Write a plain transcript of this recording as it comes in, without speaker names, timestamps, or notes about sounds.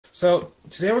So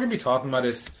today we're going to be talking about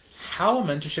is how a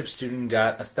mentorship student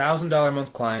got a $1,000 a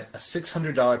month client, a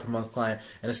 $600 per month client,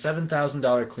 and a $7,000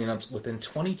 cleanups within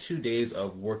 22 days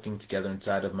of working together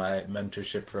inside of my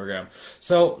mentorship program.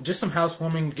 So just some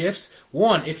housewarming gifts.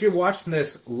 One, if you're watching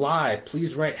this live,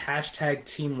 please write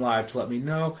 #TeamLive to let me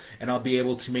know, and I'll be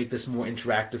able to make this more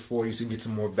interactive for you so you can get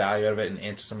some more value out of it and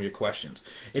answer some of your questions.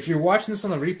 If you're watching this on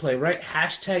the replay, write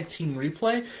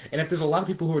 #TeamReplay, and if there's a lot of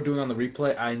people who are doing on the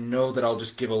replay, I know that I'll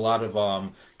just give a lot of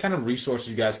kind of resources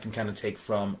you guys can kind of take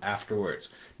from afterwards.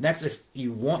 Next, if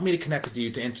you want me to connect with you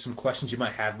to answer some questions you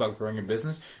might have about growing your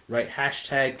business, write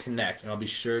 #connect, and I'll be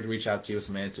sure to reach out to you with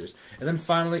some answers. And then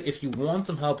finally, if you want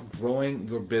some help growing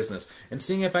your business and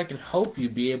seeing if I can help you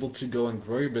be able to go and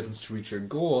grow your business to reach your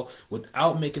goal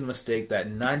without making the mistake that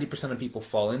 90% of people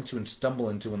fall into and stumble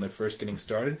into when they're first getting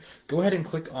started, go ahead and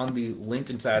click on the link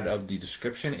inside of the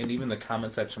description and even the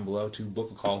comment section below to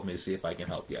book a call with me to see if I can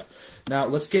help you. Now,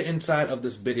 let's get inside of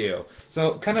this video.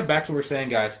 So, kind of back to what we're saying,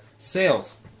 guys.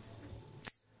 Sales.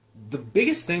 The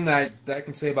biggest thing that I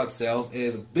can say about sales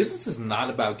is business is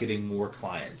not about getting more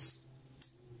clients.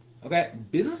 Okay?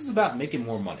 Business is about making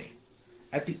more money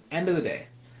at the end of the day.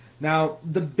 Now,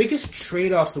 the biggest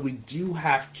trade-offs that we do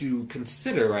have to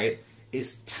consider, right,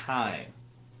 is time.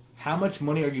 How much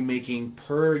money are you making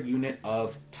per unit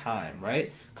of time,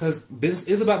 right? Because business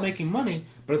is about making money,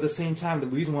 but at the same time, the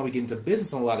reason why we get into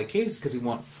business in a lot of cases is because we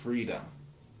want freedom.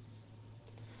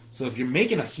 So if you're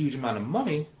making a huge amount of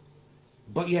money,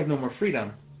 but you have no more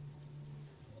freedom,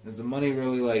 is the money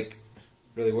really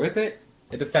really worth it?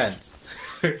 It depends.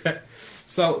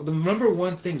 So the number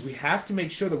one thing is we have to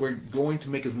make sure that we're going to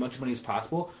make as much money as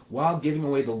possible while giving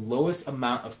away the lowest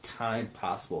amount of time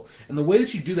possible. And the way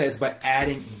that you do that is by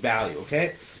adding value,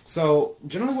 okay? So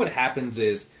generally what happens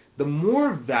is the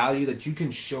more value that you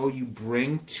can show you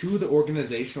bring to the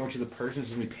organization or to the person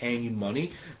who's going to be paying you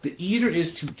money, the easier it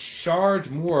is to charge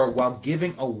more while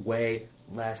giving away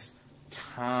less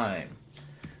time.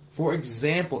 For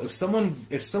example, if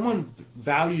someone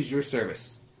values your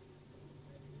service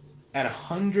at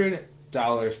 $100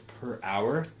 per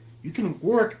hour, you can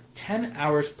work 10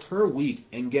 hours per week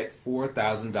and get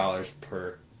 $4,000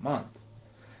 per month.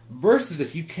 Versus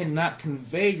if you cannot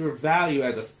convey your value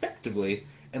as effectively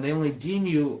and they only deem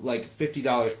you like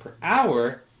 $50 per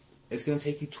hour, it's going to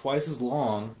take you twice as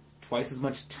long, twice as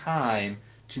much time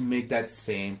to make that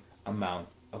same amount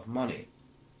of money.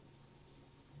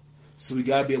 So we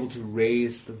got to be able to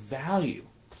raise the value.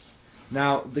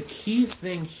 Now, the key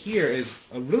thing here is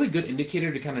a really good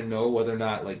indicator to kind of know whether or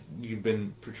not you've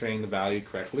been portraying the value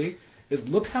correctly is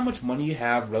look how much money you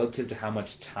have relative to how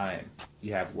much time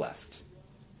you have left.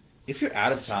 If you're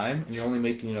out of time and you're only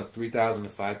making $3,000 to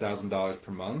 $5,000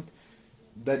 per month,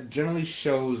 that generally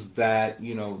shows that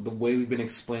the way we've been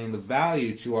explaining the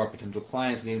value to our potential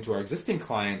clients and even to our existing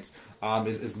clients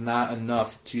is not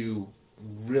enough to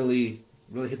really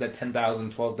hit that $10,000,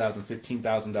 $12,000,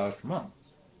 $15,000 per month.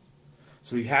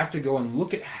 So you have to go and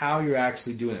look at how you're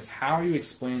actually doing this. How are you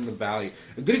explaining the value?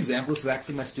 A good example is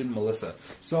actually my student Melissa.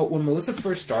 So when Melissa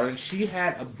first started, she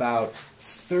had about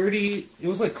 30, it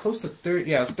was like close to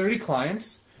 30, yeah, it was 30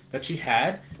 clients that she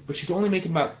had, but she's only making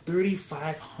about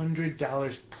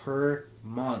 $3,500 per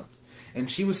month. And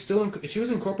she was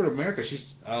in corporate America.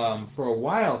 She's for a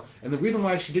while, and the reason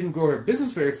why she didn't grow her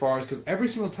business very far is because every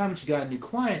single time that she got a new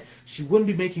client, she wouldn't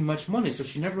be making much money. So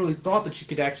she never really thought that she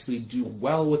could actually do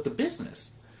well with the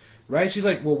business, right? She's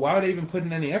like, well, why would I even put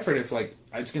in any effort if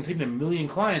it's going to take me 1 million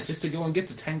clients just to go and get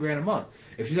to 10 grand a month?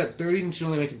 If she's at 30 and she's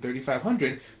only making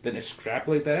 3,500, then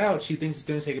extrapolate that out. She thinks it's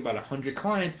going to take about 100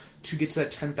 clients to get to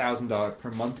that $10,000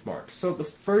 per month mark. So the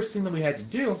first thing that we had to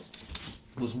do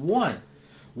was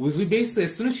we basically,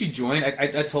 as soon as she joined,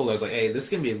 I told her, I was like, hey, this is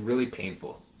going to be really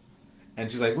painful.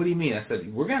 And she's like, what do you mean? I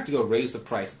said, we're going to have to go raise the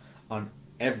price on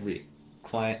every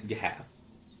client you have.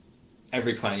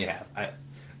 Every client you have.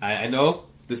 I know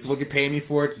this is what you're paying me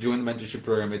for to join the mentorship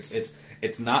program.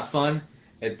 It's not fun.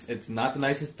 It's not the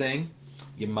nicest thing.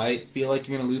 You might feel like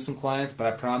you're going to lose some clients, but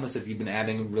I promise if you've been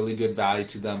adding really good value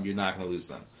to them, you're not going to lose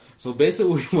them. So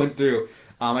basically what we went through,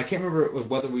 I can't remember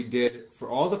whether we did, for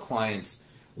all the clients,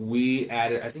 we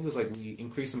added, I think it was we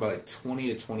increased them by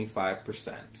 20 to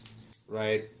 25%,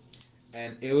 right?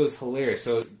 And it was hilarious.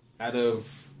 So out of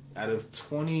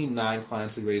 29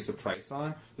 clients we raised the price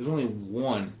on, there's only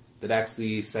one that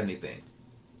actually said anything.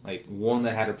 One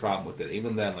that had a problem with it.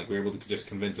 Even then, we were able to just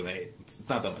convince them, hey, it's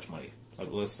not that much money.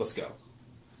 Let's go.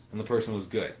 And the person was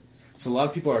good. So a lot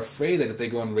of people are afraid that if they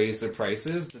go and raise their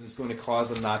prices, then it's going to cause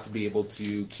them not to be able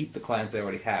to keep the clients they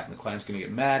already have. And the client's going to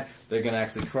get mad, they're going to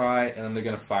actually cry, and then they're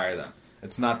going to fire them.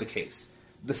 It's not the case.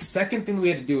 The second thing we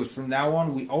had to do is from now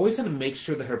on, we always had to make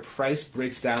sure that her price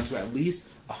breaks down to at least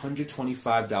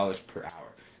 $125 per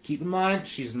hour. Keep in mind,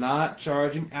 she's not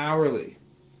charging hourly.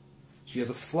 She has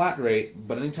a flat rate,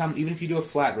 but anytime, even if you do a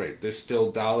flat rate, there's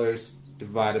still dollars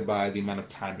divided by the amount of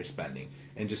time you're spending.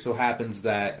 And it just so happens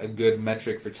that a good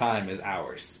metric for time is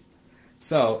hours.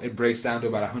 So it breaks down to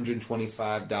about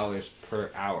 $125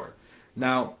 per hour.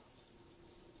 Now,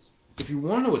 if you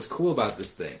want to know what's cool about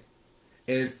this thing,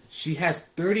 is she has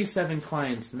 37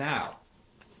 clients now.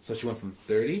 So she went from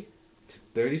 30 to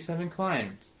 37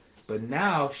 clients. But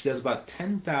now she does about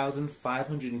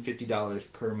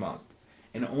 $10,550 per month.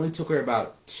 And it only took her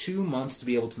about 2 months to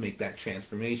be able to make that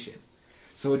transformation.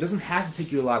 So it doesn't have to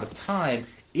take you a lot of time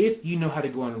if you know how to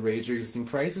go and raise your existing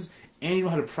prices and you know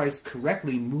how to price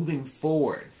correctly moving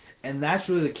forward. And that's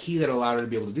really the key that allowed her to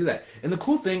be able to do that. And the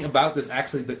cool thing about this,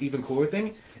 actually, the even cooler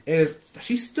thing, is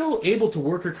she's still able to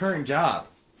work her current job.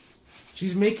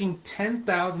 She's making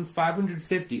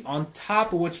 $10,550 on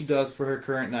top of what she does for her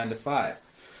current 9-to-5.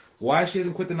 Why she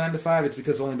hasn't quit the 9-to-5? It's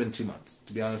because it's only been 2 months.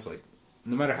 To be honest, like,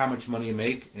 no matter how much money you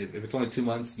make, if it's only 2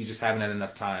 months, you just haven't had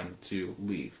enough time to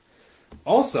leave.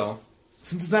 Also,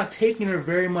 since it's not taking her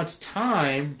very much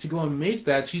time to go and make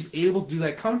that, she's able to do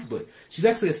that comfortably. She's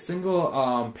actually a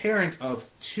single parent of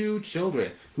 2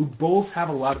 children who both have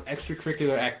a lot of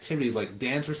extracurricular activities like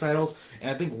dance recitals, and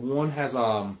I think one has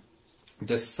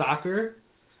does soccer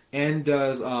and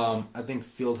does I think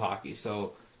field hockey.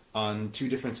 So on 2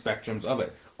 different spectrums of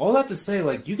it. All that to say,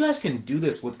 like, you guys can do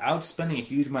this without spending a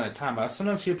huge amount of time. I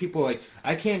sometimes hear people like,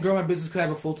 I can't grow my business because I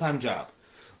have a full-time job.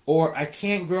 Or I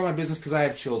can't grow my business because I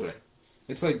have children.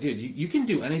 It's like, dude, you can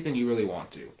do anything you really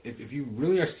want to. If you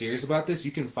really are serious about this,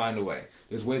 you can find a way.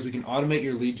 There's ways we can automate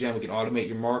your lead gen, we can automate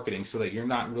your marketing so that you're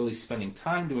not really spending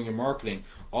time doing your marketing.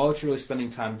 All that you're really spending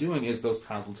time doing is those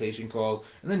consultation calls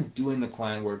and then doing the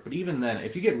client work. But even then,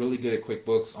 if you get really good at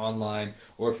QuickBooks Online,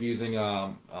 or if you're using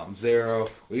Xero,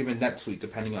 or even NetSuite,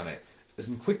 depending on it,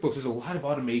 in QuickBooks, there's a lot of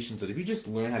automations that if you just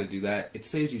learn how to do that, it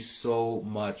saves you so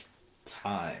much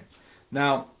time.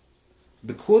 Now,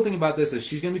 the cool thing about this is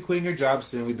she's going to be quitting her job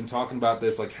soon. We've been talking about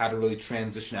this, like how to really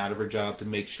transition out of her job to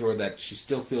make sure that she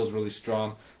still feels really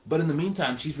strong. But in the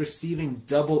meantime, she's receiving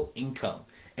double income.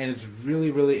 And it's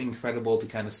really, really incredible to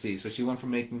kind of see. So she went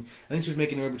from making, I think she was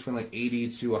making anywhere between like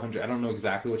 80 to 100, I don't know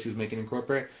exactly what she was making in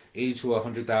corporate, $80,000 to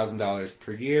 $100,000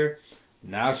 per year.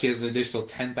 Now she has an additional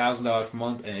 $10,000 per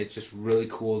month, and it's just really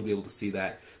cool to be able to see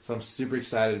that. So I'm super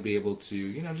excited to be able to,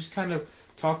 you know, just kind of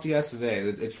talk to you guys today.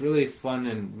 It's really fun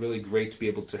and really great to be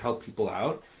able to help people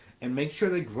out and make sure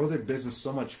they grow their business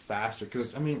so much faster.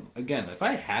 Because, I mean, again, if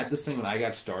I had this thing when I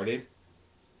got started,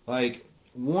 like,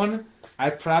 one,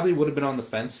 I probably would have been on the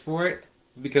fence for it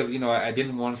because, you know, I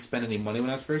didn't want to spend any money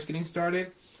when I was first getting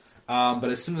started.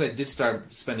 But as soon as I did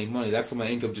start spending money, that's when my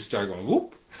income just started going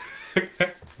whoop.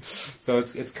 So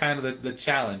it's kind of the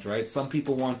challenge, right? Some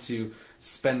people want to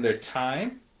spend their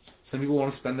time. Some people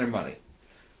want to spend their money.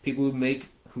 People who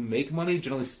make money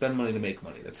generally spend money to make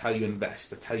money. That's how you invest.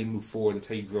 That's how you move forward. That's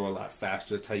how you grow a lot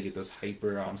faster. That's how you get those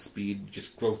hyper speed,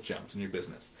 just growth jumps in your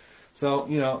business. So,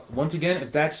 you know, once again,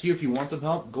 if that's you, if you want some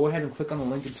help, go ahead and click on the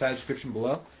link inside the description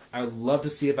below. I would love to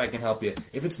see if I can help you.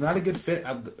 If it's not a good fit,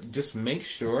 just make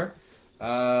sure.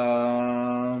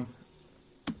 Yeah,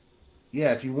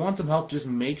 if you want some help, just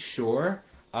make sure.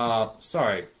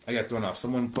 Sorry, I got thrown off.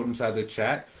 Someone put inside the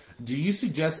chat. Do you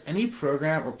suggest any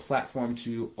program or platform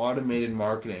to automated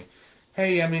marketing?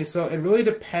 Hey, I mean, so it really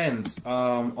depends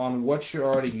on what you're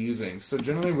already using. So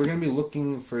generally, we're going to be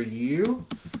looking for you.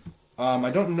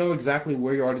 I don't know exactly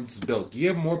where your audience is built. Do you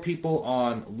have more people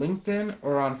on LinkedIn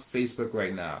or on Facebook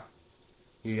right now?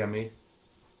 You got me?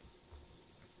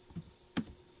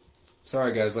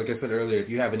 Sorry, guys. Like I said earlier, if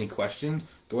you have any questions,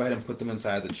 go ahead and put them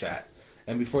inside the chat.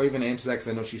 And before I even answer that, because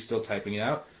I know she's still typing it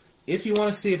out, if you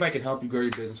want to see if I can help you grow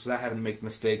your business without having to make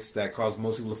mistakes that cause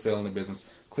most people to fail in their business,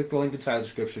 click the link inside the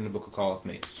description to book a call with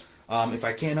me. If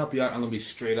I can't help you out, I'm going to be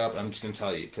straight up. I'm just going to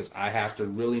tell you because I have to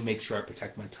really make sure I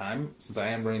protect my time since I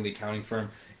am running the accounting firm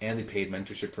and the paid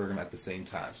mentorship program at the same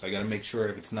time. So I got to make sure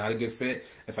if it's not a good fit,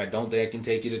 if I don't think I can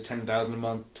take you to $10,000 a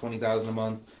month, $20,000 a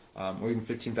month, or even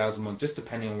 $15,000 a month, just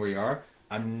depending on where you are,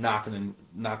 I'm not going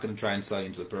to try and sell you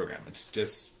into the program. It's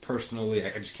just personally, I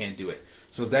just can't do it.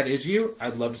 So if that is you,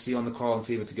 I'd love to see you on the call and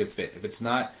see if it's a good fit. If it's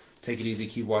not, take it easy,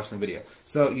 keep watching the video.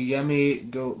 So Yemi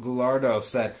Gallardo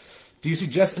said, do you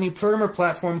suggest any program or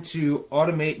platform to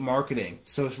automate marketing?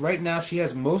 So right now she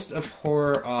has most of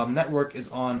her network is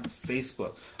on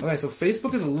Facebook. Okay, so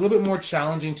Facebook is a little bit more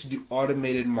challenging to do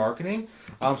automated marketing.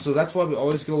 So that's why we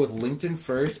always go with LinkedIn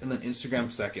first and then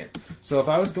Instagram second. So if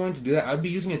I was going to do that, I'd be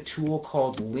using a tool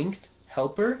called Linked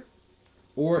Helper.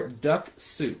 or duck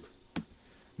soup.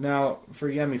 Now,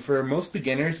 for most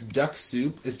beginners, duck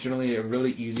soup is generally a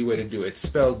really easy way to do it. It's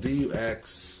spelled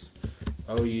D-U-X-O-U-S-O-U-P.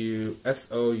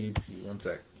 One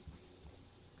sec.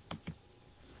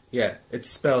 Yeah, it's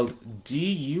spelled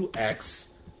D-U-X-S-O-U-P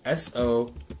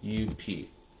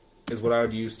is what I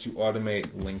would use to automate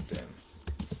LinkedIn.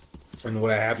 And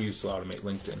what I have used to automate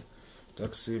LinkedIn.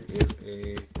 Duck soup is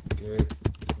a good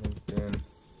LinkedIn.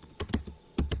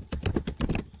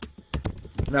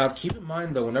 Now, keep in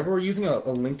mind, though, whenever we're using a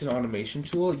LinkedIn automation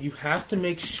tool, you have to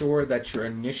make sure that your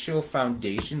initial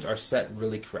foundations are set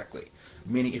really correctly.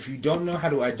 Meaning, if you don't know how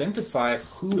to identify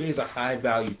who is a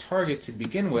high-value target to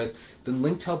begin with, then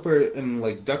Linked Helper and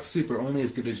like Duck Soup are only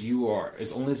as good as you are.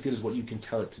 It's only as good as what you can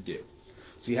tell it to do.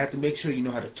 So you have to make sure you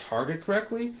know how to target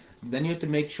correctly. Then you have to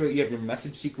make sure that you have your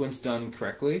message sequence done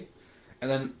correctly. And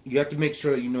then you have to make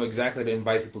sure that you know exactly how to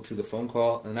invite people to the phone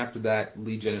call. And after that,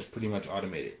 lead gen is pretty much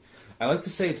automated. I like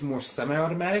to say it's more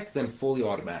semi-automatic than fully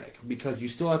automatic because you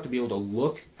still have to be able to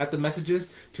look at the messages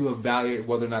to evaluate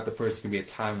whether or not the person can be a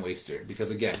time waster.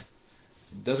 Because again,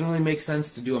 it doesn't really make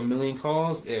sense to do a million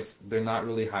calls if they're not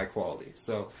really high quality.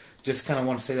 So just kind of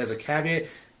want to say that as a caveat.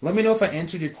 Let me know if I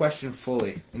answered your question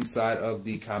fully inside of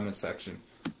the comment section.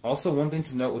 Also, one thing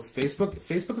to note with Facebook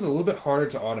is a little bit harder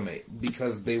to automate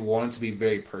because they want it to be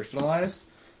very personalized.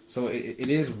 So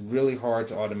it is really hard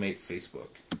to automate Facebook.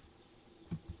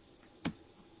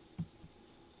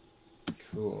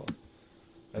 Cool.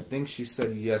 I think she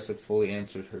said yes, it fully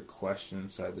answered her question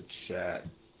inside the chat.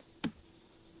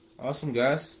 Awesome,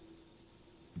 guys.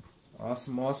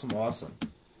 Awesome, awesome, awesome.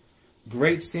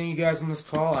 Great seeing you guys on this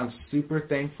call. I'm super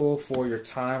thankful for your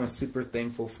time. I'm super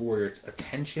thankful for your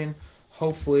attention.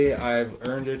 Hopefully, I've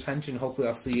earned your attention. Hopefully,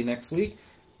 I'll see you next week.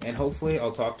 And hopefully,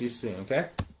 I'll talk to you soon, okay?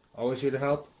 Always here to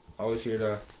help. Always here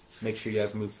to make sure you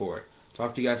guys move forward.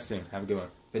 Talk to you guys soon. Have a good one.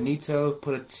 Benito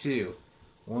put a 2.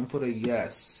 One put a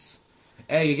yes.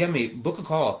 Hey, you get me? Book a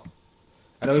call.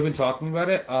 I know we've been talking about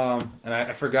it, and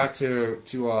I forgot to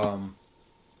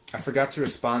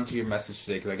respond to your message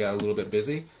today because I got a little bit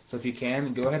busy. So if you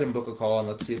can, go ahead and book a call, and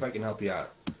let's see if I can help you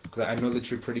out. Because I know that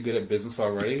you're pretty good at business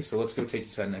already, so let's go take you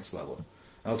to that next level.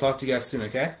 And I'll talk to you guys soon,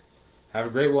 okay? Have a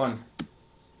great one.